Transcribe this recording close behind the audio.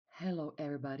Hello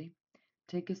everybody.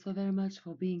 Thank you so very much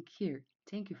for being here.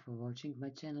 Thank you for watching my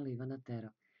channel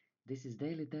IvanaTarot. This is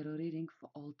daily tarot reading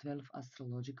for all 12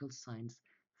 astrological signs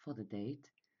for the date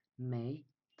May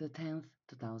the 10th,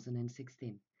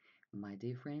 2016. My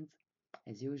dear friends,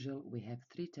 as usual, we have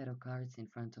three tarot cards in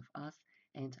front of us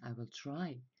and I will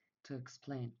try to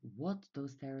explain what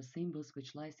those tarot symbols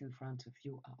which lies in front of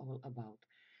you are all about,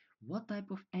 what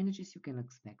type of energies you can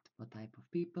expect, what type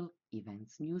of people,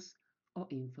 events, news, or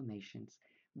informations.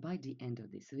 By the end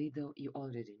of this video, you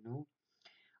already know,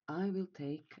 I will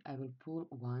pull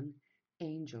one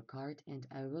angel card and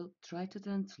I will try to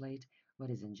translate what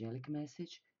is angelic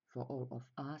message for all of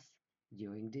us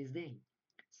during this day.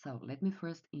 So let me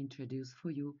first introduce for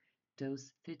you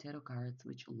those three tarot cards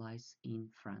which lies in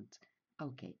front.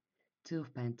 Okay, Two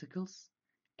of Pentacles,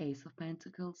 Ace of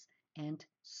Pentacles, and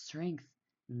Strength,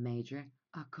 Major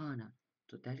Arcana.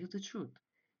 To tell you the truth,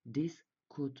 this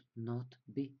could not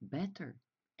be better.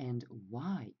 And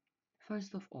why?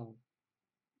 First of all,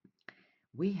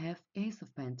 we have Ace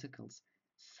of Pentacles.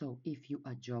 So if you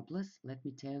are jobless, let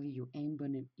me tell you,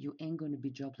 you ain't gonna be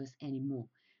jobless anymore.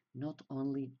 Not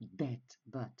only that,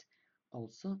 but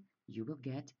also you will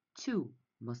get two,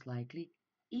 most likely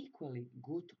equally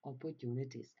good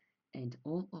opportunities. And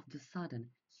all of the sudden,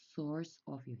 source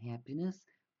of your happiness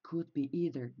could be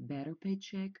either better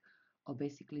paycheck, or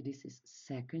basically this is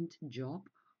second job,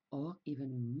 or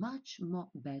even much more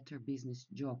better business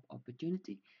job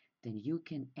opportunity than you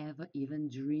can ever even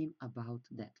dream about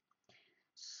that.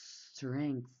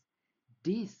 Strength.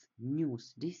 This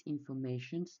news, these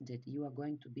informations that you are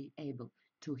going to be able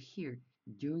to hear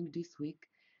during this week,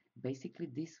 basically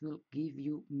this will give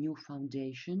you new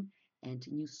foundation and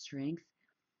new strength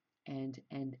and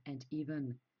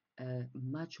even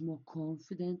much more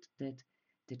confident that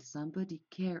somebody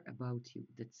care about you,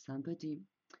 that somebody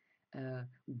uh,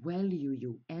 value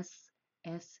you as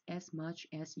much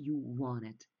as you want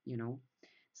it, you know.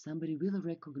 Somebody will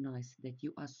recognize that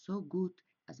you are so good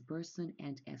as a person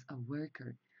and as a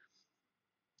worker.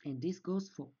 And this goes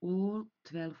for all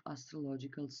 12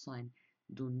 astrological signs.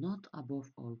 Do not, above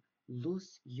all,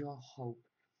 lose your hope,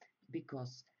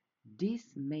 because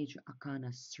this major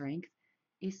arcana strength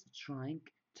is trying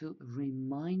to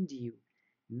remind you.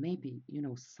 Maybe,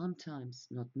 sometimes,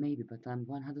 not maybe, but I'm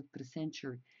 100%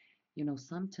 sure,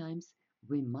 sometimes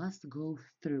we must go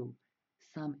through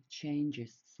some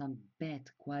changes, some bad,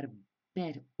 quite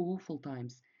bad, awful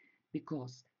times,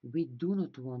 because we do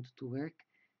not want to work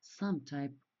some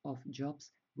type of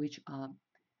jobs which are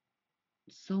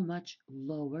so much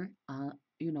lower,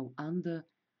 under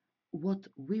what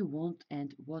we want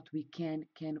and what we can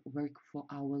work for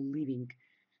our living.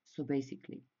 So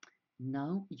basically,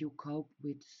 now you cope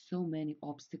with so many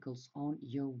obstacles on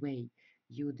your way.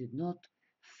 You did not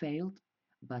failed,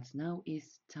 but now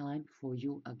is time for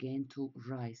you again to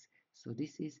rise. So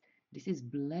this is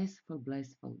blessful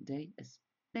day,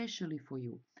 especially for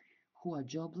you who are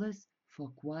jobless for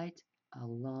quite a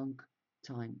long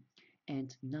time.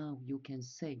 And now you can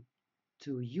say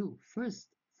to you first,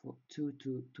 to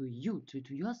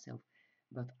yourself,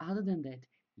 but other than that,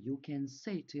 you can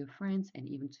say to your friends and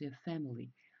even to your family,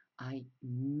 I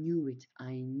knew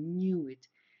it.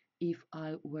 If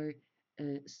I were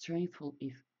strengthful,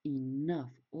 if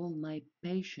enough, all my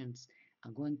patients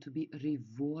are going to be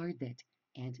rewarded,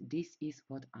 and this is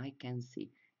what I can see.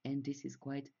 And this is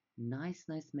quite nice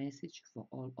message for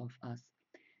all of us.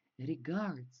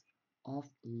 Regards of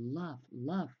love,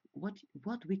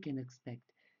 what we can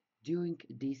expect during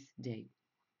this day.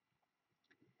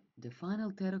 The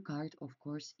final tarot card, of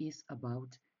course, is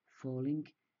about falling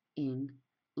in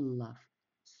love.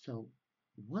 So,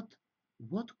 what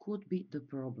what could be the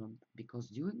problem? Because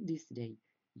during this day,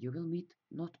 you will meet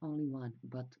not only one,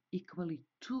 but equally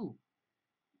two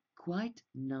quite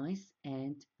nice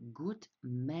and good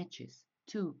matches,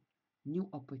 two new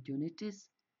opportunities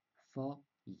for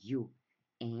you.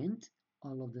 And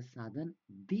all of a sudden,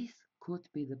 this could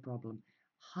be the problem.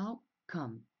 How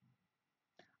come?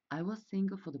 I was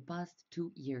single for the past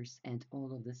 2 years, and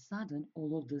all of the sudden,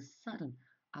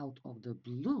 out of the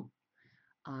blue,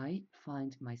 I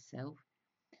find myself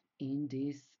in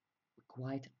this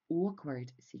quite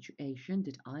awkward situation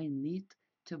that I need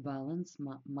to balance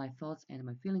my thoughts and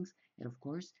my feelings. And of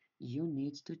course, you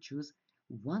need to choose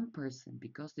one person,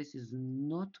 because this is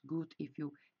not good if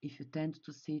you tend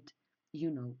to sit,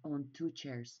 on two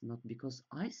chairs, not because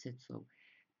I said so,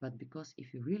 but because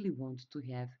if you really want to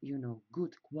have,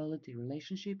 good quality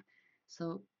relationship,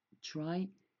 so try,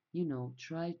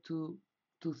 try to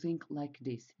think like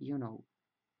this,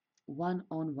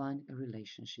 one-on-one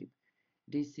relationship.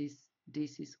 This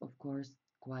is of course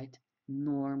quite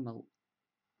normal.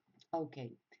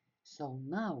 Okay, so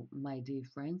now, my dear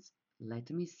friends, let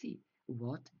me see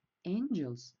what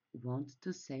angels want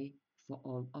to say for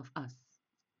all of us.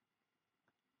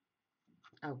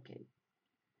 Okay,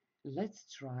 let's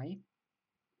try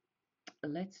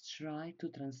let's try to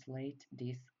translate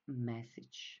this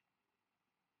message.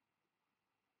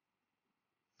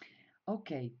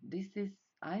 Okay,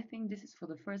 I think this is for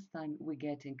the first time we're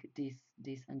getting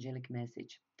this angelic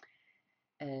message.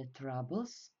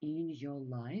 Troubles in your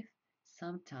life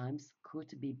sometimes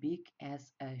could be big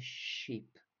as a ship,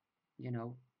 you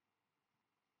know.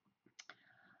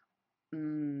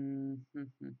 Mm,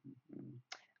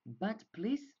 But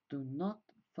please do not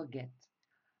forget,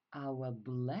 our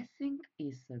blessing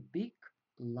is a big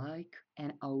like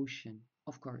an ocean.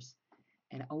 Of course,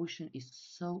 an ocean is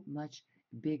so much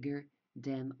bigger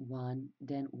than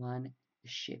one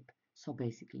ship. So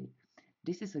basically,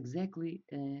 this is exactly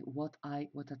what I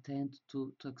tend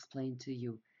to explain to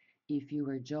you. If you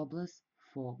were jobless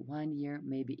for 1 year,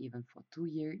 maybe even for 2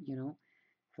 year,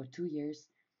 for 2 years,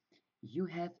 you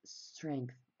have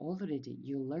strength already.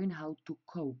 You learn how to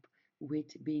cope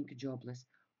with being jobless.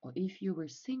 Or if you were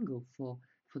single for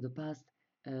the past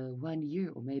 1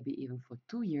 year, or maybe even for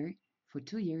 2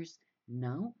 years,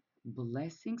 now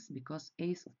blessings, because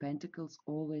Ace of Pentacles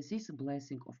always is a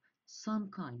blessing of some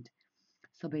kind.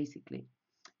 So basically,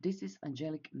 this is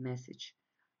angelic message.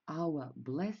 Our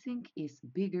blessing is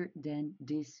bigger than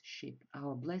this ship.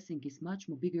 Our blessing is much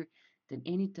more bigger than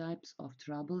any types of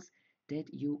troubles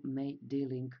that you may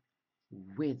dealing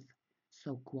with.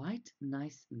 So quite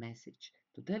nice message.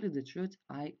 To tell you the truth,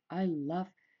 I love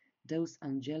those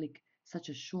angelic, such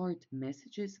a short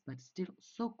messages, but still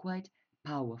so quite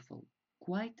powerful.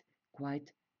 Quite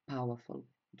powerful.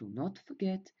 Do not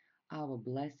forget, our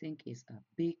blessing is a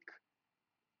big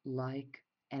like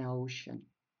an ocean.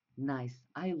 Nice.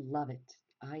 I love it.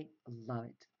 I love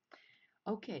it.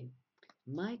 Okay,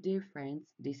 my dear friends,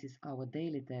 this is our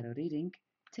daily tarot reading.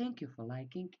 Thank you for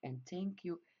liking and thank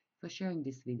you for sharing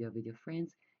this video with your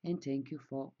friends and thank you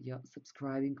for your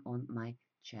subscribing on my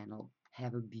channel.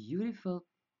 Have a beautiful,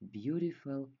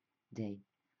 beautiful day.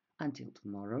 Until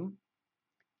tomorrow,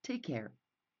 take care.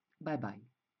 Bye bye.